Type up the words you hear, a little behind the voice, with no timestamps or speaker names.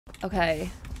Okay.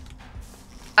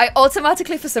 I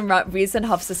automatically, for some reason,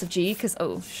 have sus of G, because...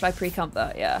 Oh, should I pre-camp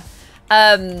that? Yeah.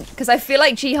 Because I feel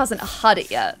like G hasn't had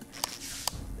it yet.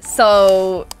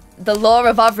 So, the law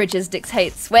of averages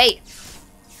dictates... Wait!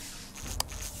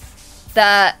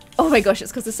 That... Oh my gosh,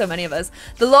 it's because there's so many of us.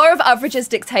 The law of averages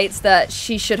dictates that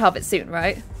she should have it soon,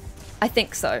 right? I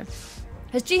think so.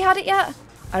 Has G had it yet?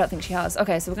 I don't think she has.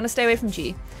 Okay, so we're going to stay away from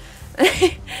G.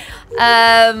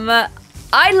 I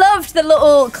loved the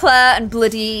little Claire and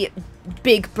Bloody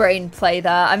big brain play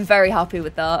there. I'm very happy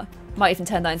with that. Might even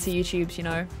turn that into YouTube's, you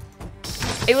know.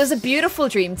 It was a beautiful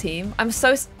dream team. I'm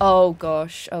so... Oh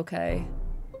gosh, okay.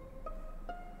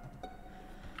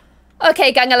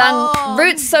 Okay, gang-a-lang. Oh.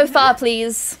 Roots so far,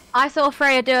 please. I saw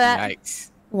Freya do it.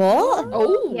 Yikes. What?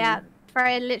 Oh. Yeah,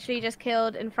 Freya literally just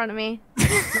killed in front of me.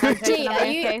 Gee, I'm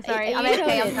AFK, sorry. I'm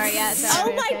AFK, I'm sorry, yeah.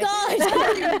 Oh my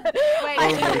god! Wait,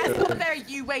 it's not there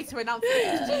you wait to announce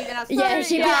it. G then Yeah,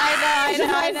 she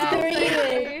I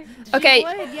know. Okay.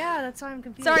 Yeah, that's why I'm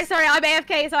confused. Sorry, I'm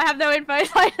AFK, so I have no info.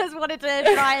 So I just wanted to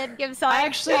try and give some.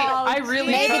 I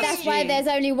really Maybe trust that's why G. there's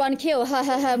only one kill. Ha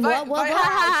ha ha. What?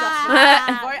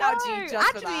 Vote out G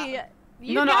just for Actually, that.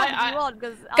 you No, can I- if you want,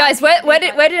 because Guys, where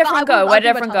did everyone go? Where did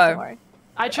everyone go?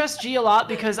 I trust G a lot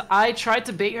because I tried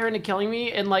to bait her into killing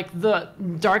me in like the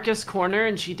darkest corner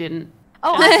and she didn't.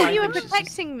 Oh, And I that's thought why you I were think she's-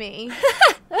 protecting me.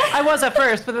 I was at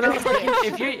first, but then I was like,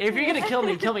 if you're gonna kill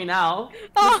me now.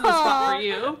 This is the spot for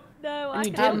you. No, And I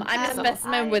you can't. didn't. I'm a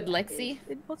specimen with Lexi.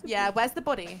 Yeah, where's the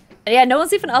body? Yeah, no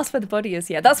one's even asked where the body is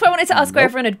yet. That's why I wanted to ask where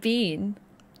everyone had been.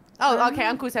 Oh, okay,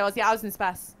 I'm cool. So I was in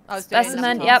Spess. I was doing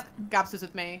Specimen, some yep. tasks. Gabs was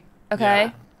with me. Okay.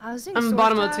 Yeah. I was doing I'm sword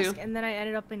bottom of task, 2. and then I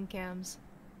ended up in cams.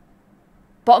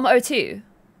 Bottom O2.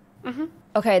 Mhm.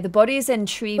 Okay, the body is in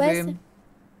tree Where's room.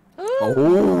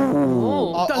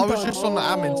 Oh. I was just on the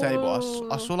admin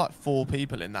table. I saw like 4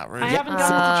 people in that room. I haven't gotten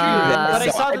to the tree room, but I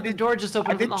So saw I that the did- door just opened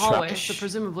I from did the hallway, trash. so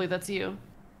presumably that's you.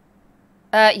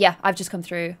 Yeah, I've just come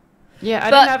through. Yeah,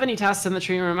 I But- didn't have any tasks in the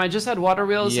tree room. I just had water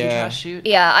wheels and Yeah. trash shoot.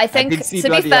 Yeah, I think, did see to be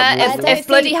Bloody fair, at if, Waterloo. if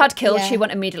Bloody think- had killed, yeah. she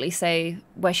wouldn't immediately say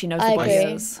where she knows I the body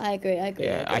agree. is. I agree.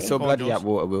 Yeah, I agree. saw Go on, Bloody Jules. at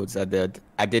Waterwheels.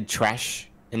 I did trash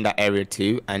in that area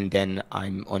too, and then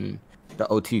I'm on the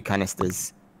O2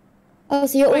 canisters. Oh,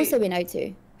 so you're Wait. also in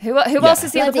O2. Who else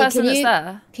is the other Bloody, person can that's you-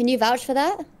 there? Can you vouch for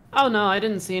that? Oh no, I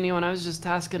didn't see anyone. I was just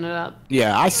tasking it up.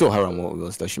 Yeah, I saw her on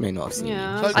Waterwheels though. She may not have seen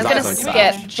Yeah. me. So- I'm That gonna was skip,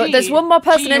 bad. but there's one more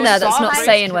person Gee, in you there that's saw not Grace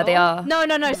saying where they kill? are. No,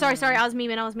 sorry. I was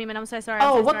memeing. I'm so sorry. Oh,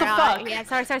 I'm so what the sorry. fuck? Yeah,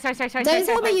 sorry. Don't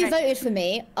tell me you voted for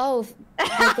me. Oh my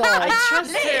god. I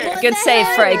trust her. Good save,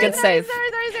 Frey, good save.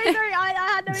 Sorry. I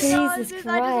had no Jesus chances. I just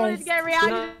wanted to get a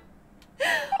reaction.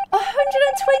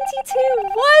 122,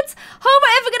 what? How am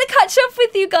I ever gonna catch up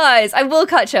with you guys? I will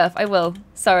catch up, I will.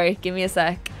 Sorry, give me a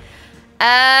sec.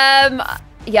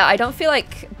 Yeah, I don't feel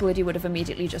like Bloody would have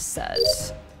immediately just said,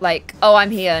 like, oh,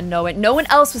 I'm here. No one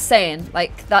else was saying,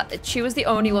 like, that she was the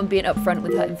only one being upfront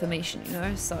with her information, you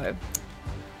know? So,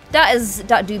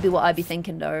 that do be what I'd be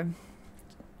thinking, though.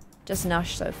 Just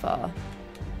Nash so far.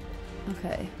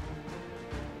 Okay.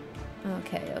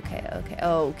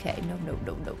 Okay.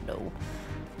 No.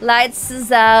 Lights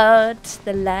is out.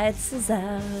 The lights is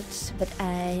out. But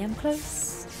I am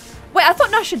close. Wait, I thought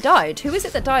Nash had died. Who is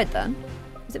it that died then?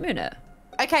 Is it Moonit?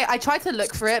 Okay, I tried to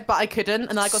look for it, but I couldn't,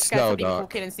 and I got scared So for people dark.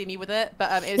 walk in and see me with it.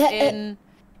 But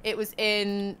it was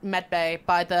in Medbay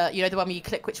by the the one where you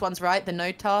click which one's right, the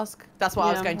node task. That's what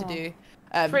I was Yeah. going to do.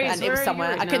 Fraser, And it where was are you somewhere.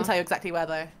 right I couldn't now? tell you exactly where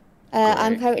though.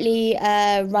 I'm currently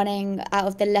running out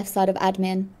of the left side of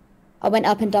admin. I went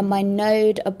up and done my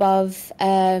node above,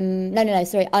 under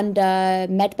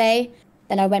medbay.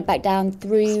 Then I went back down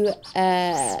through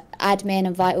admin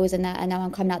and vitals and that, and now I'm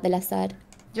coming out the left side.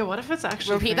 Yo, what if it's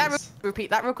actually Repeat that. Fraser? Repeat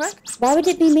that real quick. Why would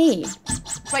it be me?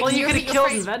 Wait, Well, can you could repeat have your killed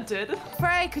phrase? Invented.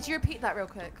 Frey, could you repeat that real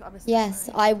quick? I missed Yes,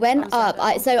 it. I went I'm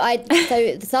up. sorry.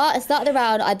 Start of the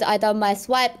round. I done my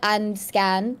swipe and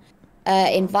scan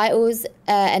in vitals,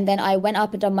 and then I went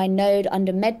up and done my node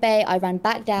under medbay. I ran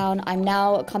back down. I'm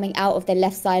now coming out of the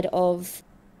left side of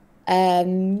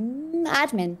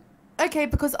admin. Okay,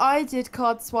 because I did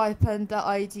card swipe under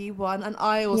ID 1, and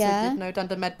I also Yeah. did node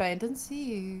under medbay and didn't see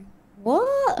you.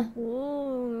 What?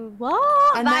 Ooh,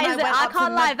 what? And That then I is, went I up to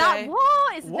can't lie. That Medbay.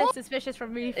 what is a What? bit suspicious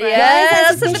from me. Fred. Yeah, Why is that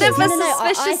that's a bit of a suspicious? No,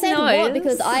 I suspicious said what noise.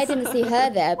 because I didn't see her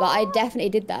there, but I definitely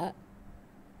did that.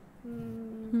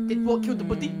 Did what killed the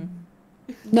body?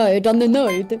 No, done the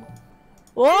node.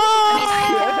 Whoa!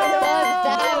 God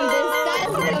damn, this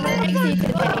Lexi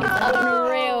today is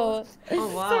unreal.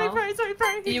 Oh wow. Sorry,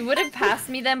 Frey. You would have passed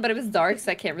me then, but it was dark,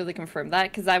 so I can't really confirm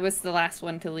that because I was the last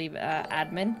one to leave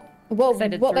admin. What I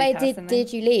did what 3 way tasks in there.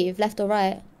 did you leave? Left or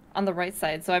right? on the right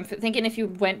side. So I'm thinking if you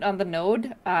went on the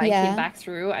node, I Yeah. came back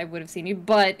through, I would have seen you.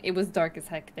 But it was dark as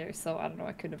heck there, so I don't know.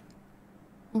 I could have.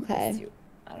 Okay.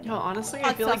 I don't Yo, know. honestly,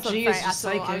 I feel like G is just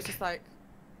I was psychic. just like,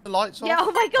 The lights off. Yeah,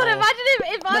 oh my god, Or- imagine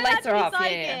if I The lights are actually off.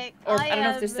 psychic. Yeah. Or I don't know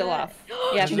if they're still off. Yeah, I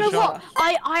Do think you know they're what? off.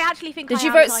 I actually think Did I you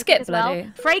am vote psychic skip, as well.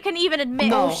 Bloody? Frey can even admit.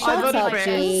 No, I shut voted up, for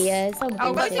G. Yeah, some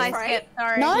Oh, bullshit. voted skip.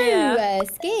 Sorry. No, Yeah.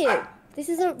 Skip. This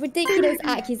is a ridiculous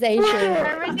accusation. Yeah,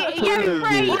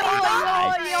 Frey, your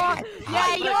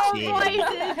voice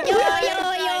is.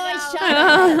 Yo, shut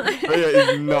up. Freya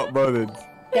is not bothered.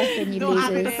 Definitely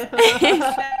losers.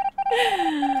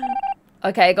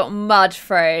 Okay, I got mad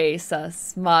Frey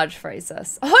sus. Mad Frey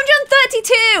sus.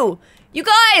 132! You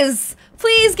guys!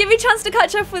 Please give me a chance to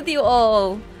catch up with you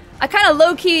all. I kind of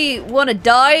low-key want to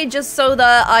die just so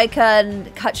that I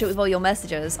can catch up with all your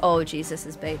messages. Oh, jeez, this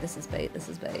is bait, this is bait, this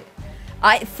is bait.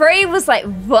 Frey was like,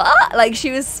 what? Like, she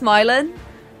was smiling.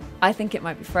 I think it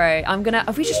might be Frey.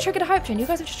 Have we just triggered a hype train? You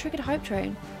guys have just triggered a hype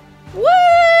train.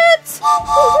 What?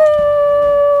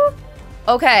 Woohoo!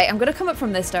 Okay, I'm gonna come up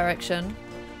from this direction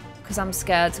because I'm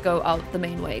scared to go out the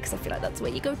main way because I feel like that's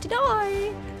where you go to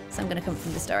die. So I'm gonna come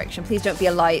from this direction. Please don't be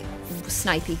a light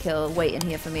snipey kill waiting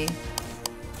here for me.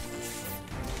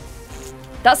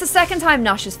 That's the second time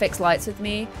Nash has fixed lights with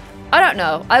me. I don't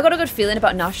know. I got a good feeling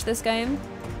about Nash this game.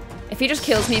 If he just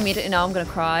kills me immediately now, I'm gonna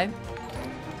cry.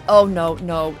 Oh no,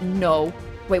 no, no.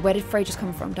 Wait, where did Frey just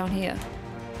come from? Down here.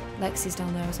 Lexi's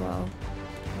down there as well.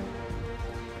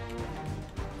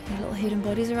 Any little hidden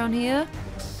bodies around here?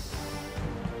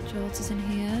 George is in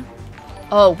here.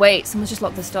 Oh wait, someone's just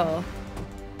locked this door.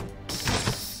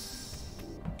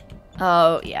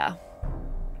 Oh yeah.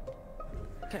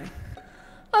 Okay.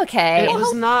 Okay. It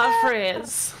was not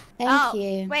Freya's. Thank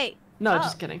you. Wait. No, Oh.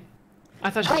 just kidding. I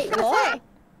thought she Wait, what?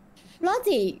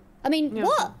 Bloody. I mean, Yeah.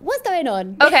 what? What's going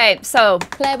on? Okay, so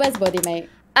Claire, where's body, mate?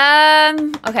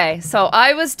 okay, so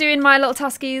I was doing my little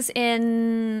taskies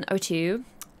in O2,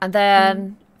 and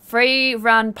then Frey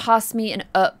ran past me and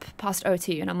up past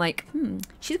O2, and I'm like,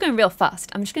 she's going real fast.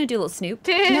 I'm just gonna do a little snoop.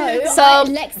 No, So,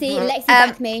 Lexi,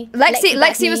 back me. Lexi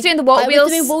back was me. doing the water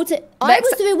wheels. I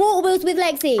was doing water wheels with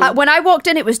Lexi. When I walked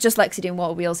in, it was just Lexi doing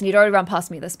water wheels, and he'd already ran past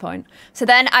me at this point. So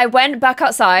then I went back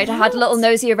outside, I had a little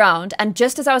nosy around, and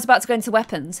just as I was about to go into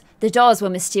weapons, the doors were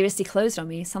mysteriously closed on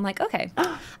me. So I'm like, okay,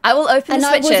 I will open And the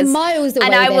I was switches, miles away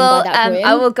and I then will, by that point.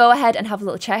 I will go ahead and have a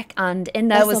little check, and in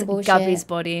there That's was some bullshit. Gabby's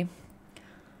body.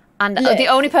 And Look, the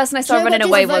only person I saw Do you know running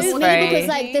what, away just was vote me Frey. because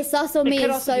like the sus on It me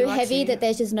could is also so be heavy Lexi. that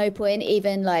there's just no point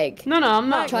even like. No, I'm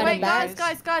not. Trying to wait, back.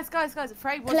 guys.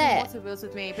 Frey was Claire. in water wheels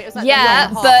with me, but it was like Yeah,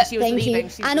 the last but- half, she was Thank leaving. you.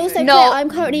 She was And also, leaving. No. Claire, I'm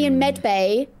currently in med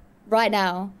bay right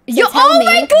now. So Yo, tell oh me,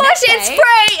 my gosh, it's Frey?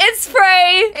 Frey! It's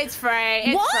Frey! It's Frey.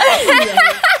 It's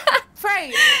Why? Frey.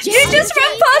 You just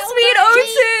ran past me in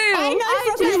O2! I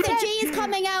know for a fact that G is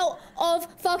coming out of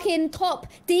fucking top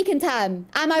Deacon Tam.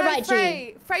 Am I right,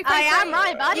 G? Frey. I am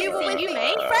right, but I didn't see you,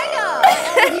 mate. Freya.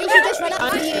 Oh, you should just run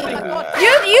up to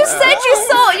you. You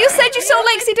said you saw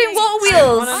Lexi doing water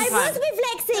wheels. I was with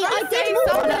Lexi. I did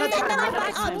walk with her, and then I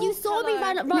ran up. You saw me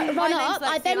run My up. name's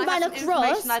I Lexi then and I ran have some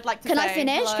information across. I'd like to Can I say.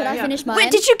 finish? Can I Yeah. finish mine?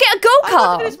 Wait, did you get a I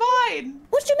thought it was go-kart? mine.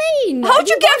 What do you mean? How'd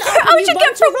you get run up and you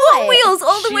run from to water right. wheels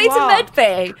all the She way to walked.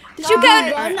 Medbay? Did you You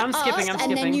get? run I'm skipping, up I'm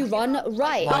and then skipping. you run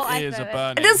right. Oh, My I ears are said it.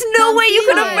 burning. There's no way you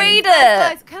could have made it.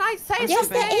 Guys, can I say Yes,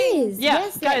 something? there is. Yeah,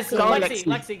 Yes, guys, Lexi. Go, Lexi, Lexi.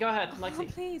 Lexi, go ahead, Oh,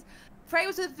 Lexi. please. Frey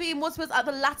was with me and water wheels at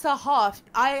the latter half.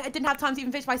 I didn't have time to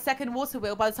even finish my second water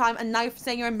wheel by the time, and now you're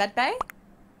saying you're in medbay?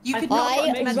 You could not. I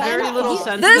It makes ran very up. little You-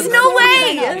 sense. There's in no the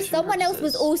way! situation Someone else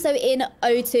was purposes. also in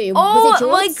O2. Oh was it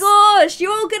George? my gosh,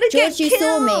 you're all gonna George, get you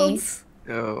saw me. killed.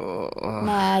 Oh.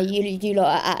 Nah, you lot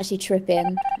are actually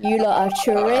tripping. You lot are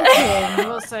tripping. I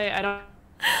will say, I don't.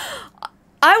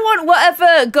 I want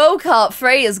whatever go-kart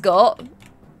Frey has got.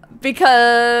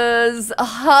 Because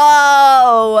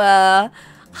how that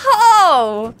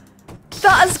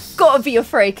has got to be a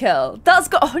Frey kill. That's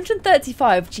got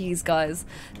 135 G's, guys.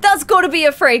 That's got to be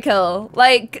a Frey kill.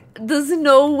 Like, there's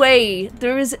no way.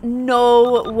 There is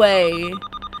no way.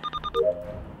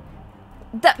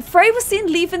 That Frey was seen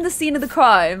leaving the scene of the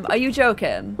crime. Are you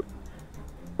joking?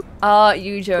 Are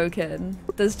you joking?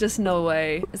 There's just no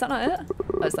way. Is that not it?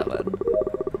 Oh, is that one?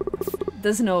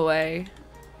 There's no way.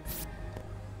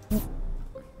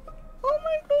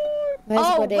 Where's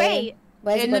Oh, body? wait.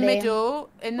 Where's In body? the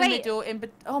middle, Wait.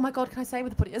 oh my god, can I say where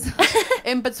the body is?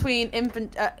 In between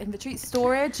inventory,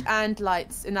 storage, and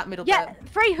lights in that middle Yeah, bit.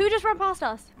 Frey, who just ran past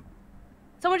us?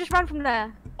 Someone just ran from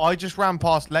there. I just ran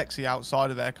past Lexi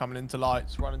outside of there, coming into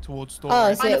lights, running towards storage.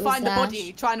 Oh, so Trying it to was find the Nash.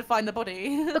 body, trying to find the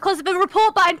body. Because the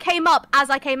report button came up as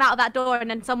I came out of that door and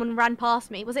then someone ran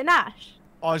past me. Was it Nash?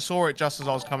 I saw it just as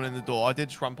I was coming in the door. I did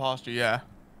just run past you, yeah.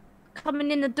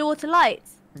 Coming in the door to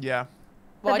lights. Yeah.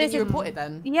 Why But didn't this you is- report it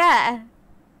then? Yeah.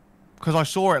 Because I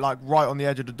saw it like right on the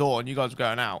edge of the door and you guys were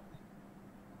going out.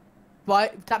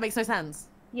 Why? That makes no sense.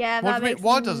 Yeah, What that do you mean? makes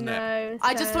Why doesn't it? no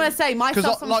I just sense. want to say my Because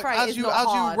stuff on like Frey as is you not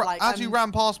hard. Like, as you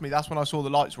ran past me, that's when I saw the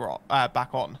lights were back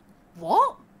on.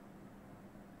 What?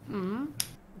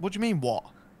 What do you mean what?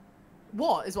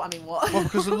 What is what I mean? What? Well,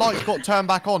 because the lights got turned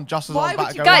back on just as I Why was about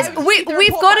would to you go Guys, in. Why would you see the we've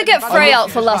report got to button get right Frey now?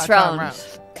 out for last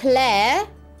round. Claire,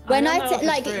 when I I, don't know if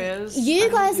like, it's Frey's. I you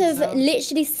don't guys think have so.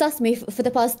 literally sussed me for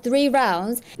the past 3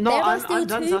 rounds. No, there are I'm still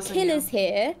done 2 sussing killers you.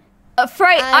 here,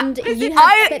 Frey, and you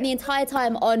have spent the entire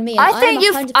time on me. And I think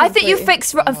I'm 100% I think you through.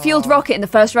 fixed fueled rocket in the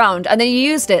first round, and then you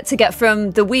used it to get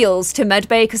from the wheels to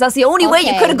medbay because that's the only way you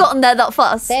Okay. could have gotten there that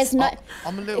fast. There's no.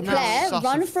 I'm a little Claire, sus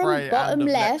run of from Frey bottom and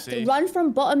of left, Lexi. run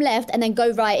from bottom left, and then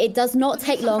go right. It does not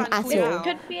take long at all.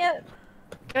 Could be a.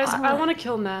 Guys, I want to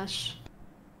kill Nash.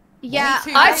 Yeah.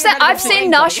 too. I've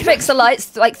seen Nash fix the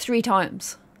lights like 3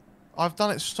 times. I've done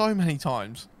it so many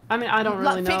times. I mean, I don't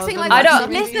really Like, know. fixing Then like I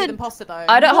don't- listen. Imposter, though.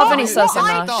 I don't have What? any sus in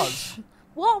What? It Nash. does.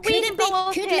 What we Could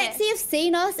Lexi have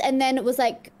seen us and then it was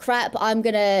like, crap, I'm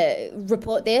gonna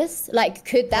report this? Like,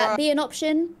 could that be an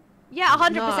option? Yeah,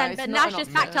 100%. No, but it's not Nash an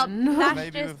just backed up. option. Nash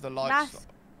Maybe just. with the lights.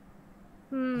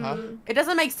 Huh? It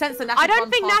doesn't make sense that Nash. I would don't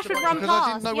run think past Nash the would body. run Because I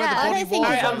didn't past. know where the Yeah. body I don't think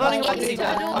was. it's Alright, I'm voting Lexi Lexi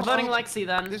then. then. I'm voting Lexi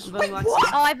then. This- I'm voting Wait,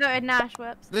 Lexi. Oh, I voted Nash.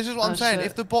 Whoops. This is what I'm Oh, saying. shit.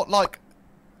 If the bot like,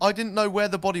 I didn't know where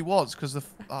the body was because the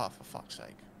for fuck's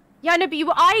sake. Yeah, no, but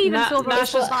I even Na- saw the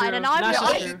Nash report is button, true. and I Nash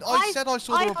was is like, true. I said I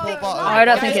saw the report thought- button. I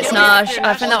don't think it's Nash.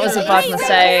 I think that was a bad Wait,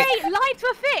 mistake. lights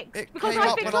were fixed It because came I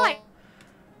up fixed when I- lights.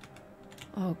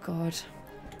 Oh god.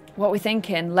 What are we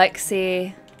thinking?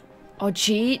 Lexi. Oh,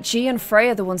 G and Frey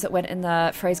are the ones that went in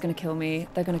there. Frey's gonna kill me.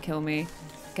 They're gonna kill me.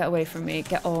 Get away from me.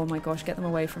 Oh my gosh, get them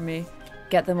away from me.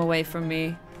 Get them away from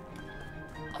me.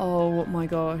 Oh my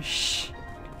gosh.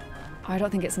 I don't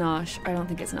think it's Nash. I don't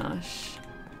think it's Nash.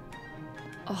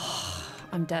 Oh,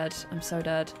 I'm dead. I'm so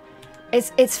dead.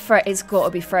 It's Frey. It's gotta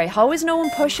be Frey. How is no one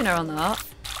pushing her on that?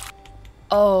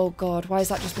 Oh god, why is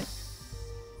that just been...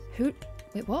 Who?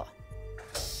 Wait, what?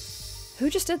 Who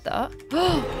just did that?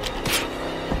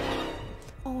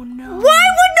 Oh no. Why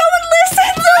would no one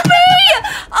listen to me?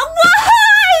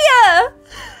 Why?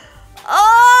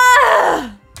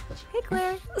 Ah! Hey,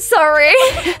 Claire. Sorry.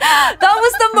 That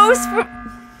was the most...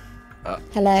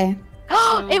 Hello.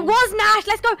 It was Nash.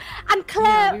 Let's go. And Claire.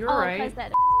 Yeah, we were oh, right. Claire's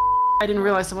dead. I didn't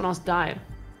realize someone else died.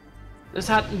 This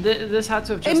had to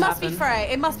have just It must happened. be Frey.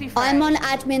 It must be Frey. I'm on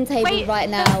admin table Wait, right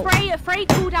but now. Frey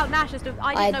called out Nash as to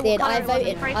I I didn't know did. what I colour it was, and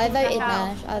voted. Frey I called voted out.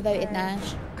 Nash. I voted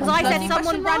Nash. Because I said Question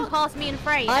someone ran mark? past me and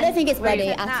Frey. I don't think it's Frey ready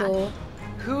said at Nash. all.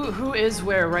 Who is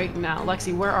where right now?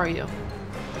 Lexi, where are you?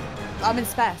 I'm in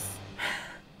Spess.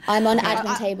 I'm on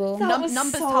admin table. was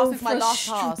Numbers so task is my last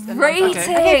task. and frustrating. numbers-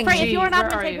 Okay, Frey, if G, you're on where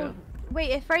admin are table. you? Wait,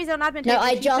 if Frey's on admin No, table. I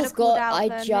she could've just called got. out I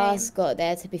the just name. got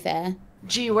there. To be fair.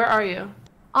 G, where are you?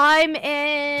 I'm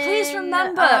in. Please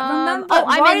remember, Oh,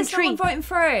 I'm why in is no one tree. voting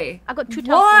Frey? I've got 2 tasks.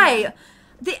 Why?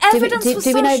 The evidence was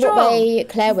Do so we know strong. what way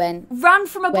Claire went Ran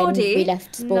from a when body we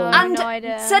left spawn? No. and no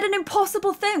idea. said an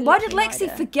impossible thing. Why did Literally no Lexi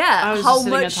idea. forget I was how just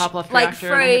sitting much at top left like reactor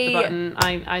and I hit the Frey?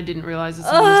 button. I didn't realize that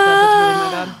someone was dead. That's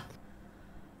really my bad.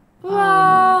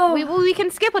 Wow. We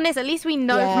can skip on this. At least we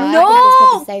know. Yeah, for a I No! fact. think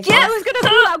it's pretty safe. Get- I was gonna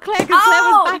call out Claire because Claire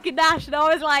Ow! was back in Dash, and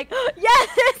I was like, yes,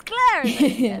 it's Claire. And then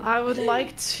she did. I would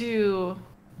like to,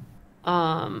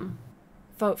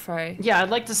 Vote Frey. yeah, I'd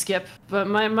like to skip, but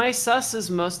my sus is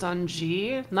most on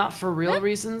G, not for real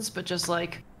reasons, but just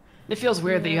like, it feels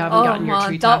weird that you haven't Oh gotten your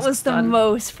tree man, that tasks was the done.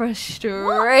 most frustrating.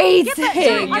 Yeah, but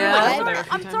sorry, Yeah.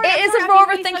 I'm sorry. It is I'm sorry,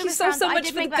 Aurora, I'm thank you being so so much much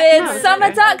for the round. I bids. did make that Summer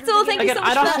note. Dactyl, thank you Again, so I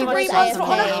much don't for have the to three like months sus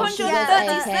for them.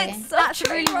 136. That's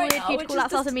really weird. You'd call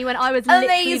out something me when I was Amazing.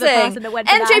 literally the person that went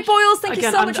to MJ Dash. Boyles, thank you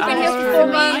Again, so much for being here I'm before sorry.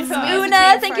 me. I was Una,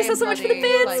 between thank you Frey so and much for the Bloody,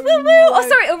 bids. like, Woo woo. Oh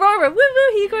sorry, Aurora. Woo woo.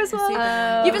 Here you go as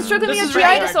well. You've been struggling with This your is GI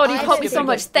really disorder. You hard. caught me I'm so skipping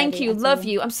much. it. Thank you. At Love all.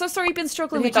 you. I'm so sorry you've been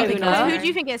struggling Who with do that, you Una. Who do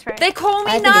you think is Frey? They call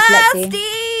me I think it's Lexi.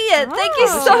 Nasty. Thank you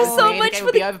so The much game for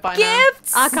will be the over by now.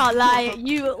 gifts. I can't lie.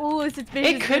 You were always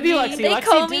suspicious. It could be of me. Lexi. They Lexi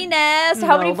call did- me Nast. No,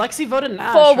 How many? Lexi voted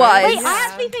Nash. 4 right? wise. Wait, I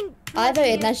actually think. I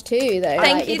voted Nash too, though.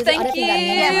 Thank Like, you, it doesn't- thank I don't think that you.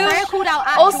 Yeah, matters. Freya called out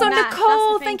actual Also, Nash, that's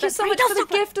Nicole, the thing, thank you but so Frey much does for the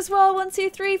stuff like- gift as well. 1, 2,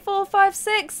 3, 4, 5,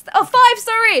 6. Oh, 5,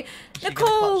 sorry. She gonna clutch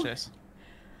Nicole. this.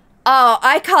 Oh,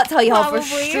 I can't tell you how Probably.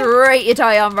 frustrated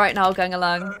I am right now going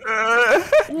along.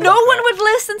 No one would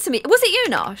listen to me. Was it you,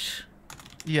 Nosh?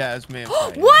 Yeah, it's me and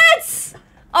Frey. What?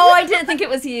 Oh, I didn't think it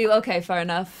was you. Okay, fair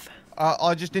enough.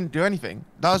 I just didn't do anything.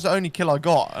 That was the only kill I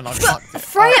got, and I fucked it.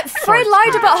 Frey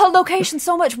lied about her location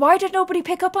so much. Why did nobody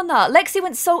pick up on that? Lexi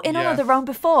went so in on her the round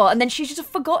before, and then she's just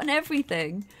forgotten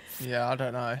everything. Yeah, I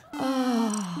don't know.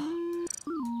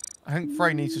 I think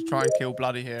Frey needs to try and kill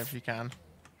Bloody here if he can.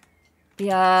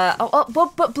 Yeah.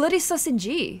 But Bloody's sus in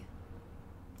G.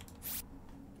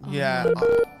 Yeah.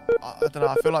 I don't know.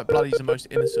 I feel like Bloody's the most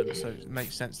innocent, so it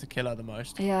makes sense to kill her the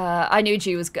most. Yeah, I knew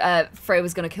Frey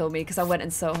was gonna kill me because I went in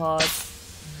so hard.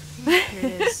 Here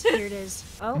it is. Here it is.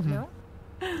 Oh, no.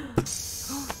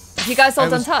 Have you guys all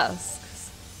done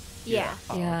tasks? Yeah.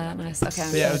 Yeah, nice. Okay.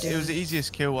 But yeah, it was the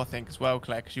easiest kill, I think, as well,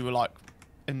 Claire, because you were like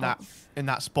in that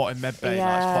spot in Medbay, like,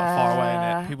 it's quite far away,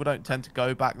 innit? People don't tend to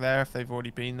go back there if they've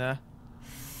already been there.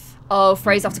 Oh,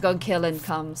 Frey's have to go and kill and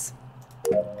comes.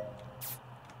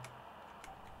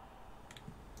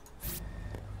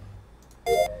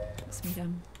 That's me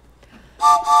done.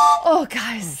 Oh,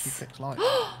 guys.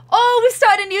 Oh, we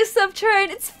started a new sub train.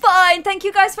 It's fine. Thank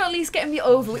you guys for at least getting me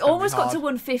over. We almost got to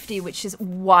 150, which is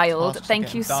wild.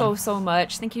 Thank you so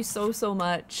much. Thank you so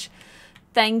much.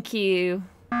 Thank you.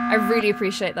 I really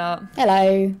appreciate that.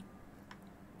 Hello.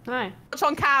 Hi. Watch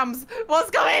on cams. What's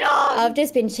going on? I've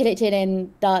just been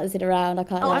chilling, dancing around. I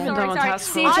can't lie.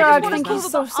 Cedric, thank you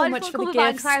so much for the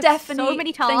gifts. Stephanie, so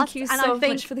many tasks, thank you so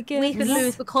much for the gifts. We could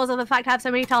lose because of the fact I have so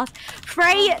many tasks.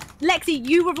 Frey, Lexi,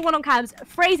 you were the one on cams.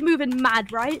 Frey's moving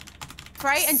mad, right?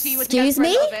 Frey and G were Excuse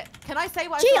me? Can I say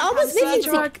what Gee, I was with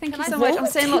you. Thank you so much. I'm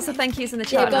saying lots of thank yous in the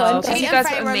chat go now. on, go on. You guys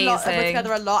are were amazing.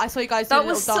 together a lot. I saw you guys That do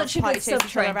was little such a dance good party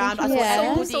sub train. around.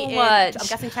 Thank you so much. I'm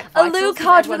guessing check A Lou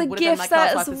card with a gift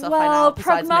there as well.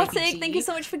 Pragmatic, thank you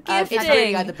so much for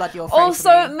gifting.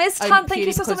 Also, Miss Tan, thank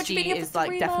you so much for being here for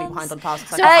 3 months.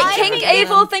 King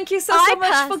Abel, thank you so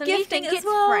much for gifting as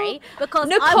well.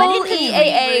 Nicole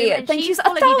EAA, thank you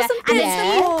 1,000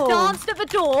 bits. Danced at the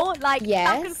door, like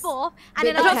back and forth. And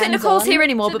then I don't think Nicole's here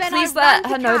anymore, but please let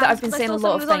her know that I've been saying a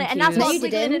lot of thank yous. No, you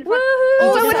didn't. Woohoo!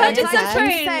 100 sub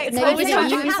train! It's always time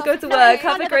for you to go to work.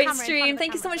 Have a great stream.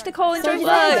 Thank you so much, Nicole. Enjoy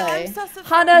work.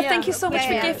 Hannah, thank you so much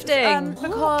for gifting.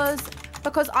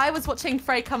 Because I was watching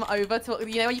Frey come over to,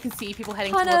 you know, when you can see people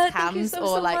heading Hannah, towards cams thank you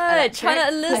or so like much.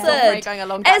 Hannah Lizard.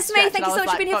 Esme, thank you so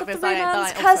much for being here for 3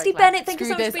 months. Kirsty Bennett, thank you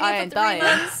so much for being here for 3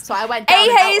 months. So I went A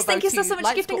Hayes, thank you so much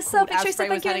for gifting a sub. Make sure you say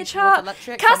thank you in the chat.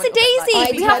 Cassie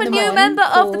Daisy, we have a new member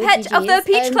of the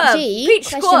Peach Club. Peach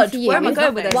Squad. Where am I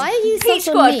going with this? Why are you Peach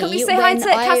stuck Squad, on can we me say hi when to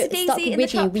Cassie I Daisy stuck in the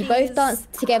with you? chat, We both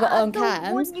danced together on cams.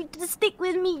 I want you to stick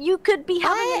with me. You could be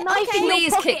having a knife in your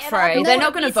Please pocket. kick Frey. They're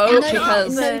not going to vote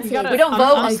because we don't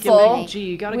vote on G,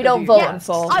 you gotta we go don't do vote that. on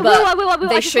full, I but will.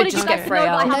 they I should wanted just you get guys to Frey know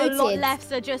that I out. have a lot Noted. left,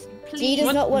 so just G please.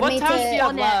 does not want What me task do you to.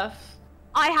 have left?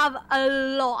 I have a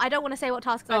lot. I don't want to say what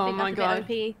tasks I think my I'm a God.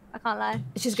 bit OP. I can't lie.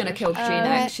 She's going to kill G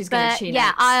next. She's going to But cheat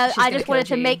yeah, next. I just wanted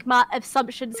to make my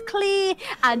assumptions clear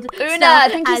and Una,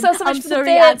 thank you so much for the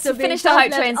bits. We finished the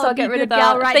hype train, so I'll get rid of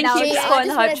that. Thank you for supporting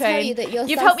the hype train.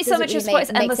 You've helped me so much. Your support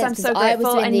is endless. I'm so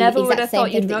grateful. I never would have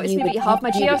thought you'd notice me, but you have.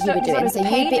 My geo is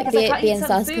paid because I can't eat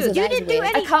some food.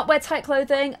 I can't wear tight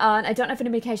clothing, and I don't have any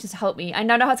medications to help me. I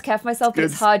now know how to care for myself, but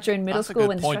it's hard during middle school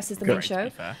when stress is the main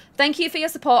show. Thank you for your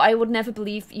support. I would never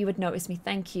believe you would notice me.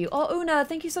 Thank you. Oh, Una,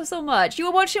 thank you so much. You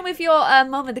were watching with your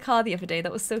mum in the car the other day.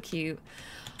 That was so cute.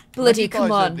 Bloody,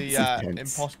 come on. When you guys are the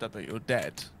imposter, but you're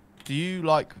dead, do you,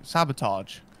 like,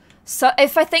 sabotage? So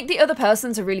if I think the other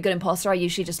person's a really good imposter, I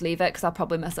usually just leave it because I'll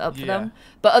probably mess it up for them.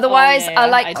 But otherwise, I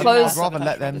like close. I'd rather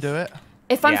let them do it.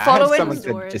 If I'm following, someone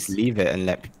could just leave it and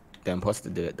let the imposter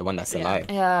do it, the one that's alive.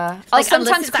 Yeah, I'll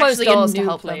sometimes close doors to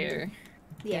help them.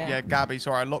 Yeah, Gabby,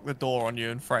 sorry, I locked the door on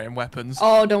you and Frey and weapons.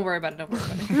 Oh, don't worry about it. Don't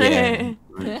worry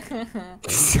about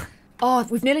it. Oh,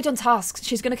 we've nearly done tasks.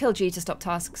 She's gonna kill G to stop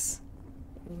tasks.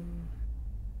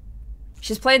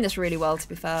 She's playing this really well, to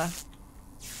be fair.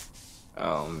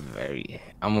 Oh,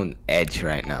 I'm on edge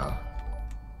right now.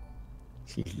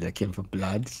 She's looking for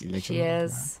blood. She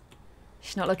is.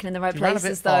 She's not looking in the right she places,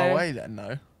 ran a bit though. far away then,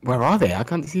 though. Where are they? I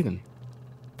can't see them.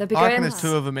 They'll be I reckon going. there's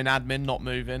 2 of them in admin, not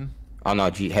moving. Oh no,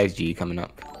 how's G coming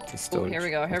up? Oh, here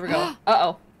we go. Here we go.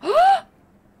 Uh-oh.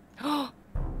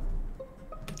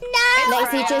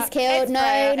 Lexi just killed. No.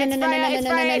 I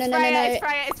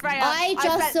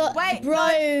just saw. Bro.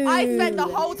 I spent the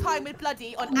whole time with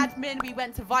Bloody on admin. We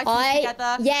went to Vitals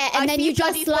together. Yeah, and then you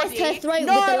just sliced her throat with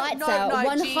the lights out.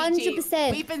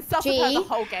 100%. We've been suffering her the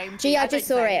whole game. G, I just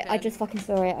saw it. I just fucking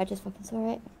saw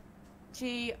it.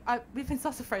 G, we've been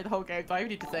sus afraid the whole game. Do I even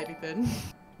need to say anything?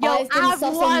 I've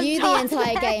been sussing you the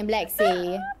entire game,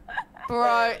 Lexi.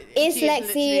 Bro, it's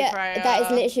Lexi. That is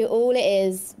literally all it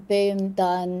is. Boom,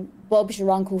 done. Bob's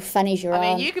your uncle, Fanny's your I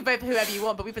aunt. mean, you can vote for whoever you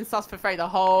want, but we've been sus for Frey the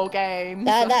whole game.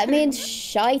 That means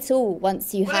shite all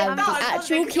once you have the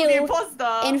actual kill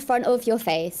in front of your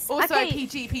face. Also, Okay.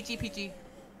 PG.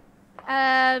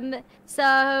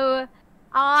 So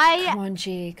I. Come on,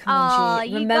 G. Come on, G.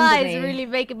 You Remember guys me. are really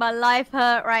making my life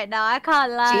hurt right now. I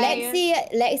can't lie.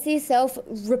 Lexi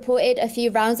self-reported a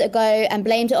few rounds ago and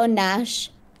blamed it on Nash.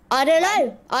 I don't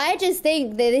know. I just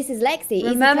think that this is Lexi. Easy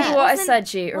Remember clap. what I said,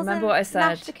 G. Remember what I Wasn't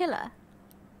Nash said. the killer?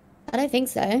 I don't think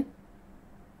so.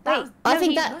 Wait, I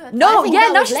think that. No, I think yeah,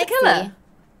 that Nash was the Lexi. killer.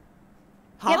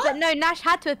 Yeah, but no, Nash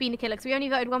had to have been the killer because we only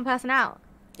voted one person out.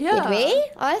 Did we?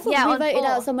 I thought Yeah, we on voted 4.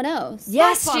 out someone else.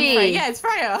 Yes, Fun, G. Frey. Yeah, it's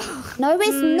Freya. No,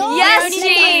 it's not. Yes, I saw it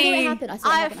G. happen. I saw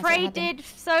it happen. Frey did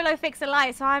solo fix a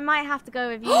light, so I might have to go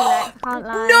with you, Lex. I can't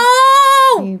lie.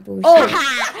 No! You bullshit.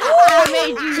 I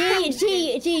made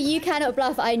you. G, you cannot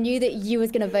bluff. I knew that you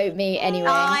was gonna vote me anyway.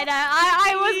 Oh, I know.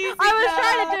 I was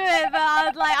trying to do it, but I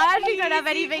was like, I actually don't have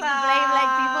anything to blame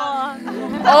Lexi for.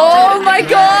 Oh my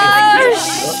gosh!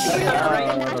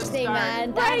 Nasty,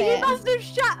 man. Damn Frey, it.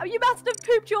 you must have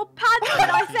pooped your pants when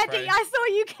I said it. I saw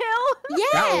you kill.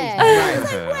 Yeah. That was I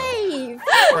was like, wait.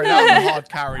 Sorry, that was a hard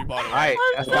carry, by the way. Alright,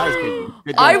 that was good.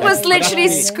 Good I job. was literally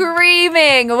That's-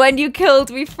 screaming when you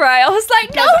killed me, Frey. I was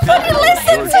like, nobody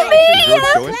listen to me!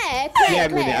 Claire,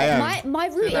 I am. my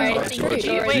route is true.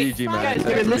 GG, man.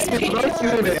 Good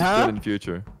in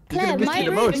future. Claire, my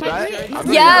route,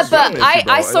 Yeah, but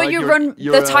I saw you run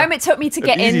the time it took me to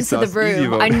get into the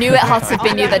room. I knew it had to have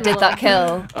been you that did that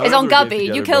kill. It's on Gabby.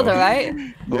 You killed her, right?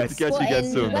 Hope to catch you again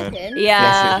soon, man.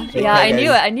 Yeah, yeah, I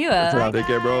knew it. I knew it. Take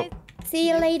care, bro. See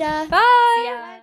you later. Bye.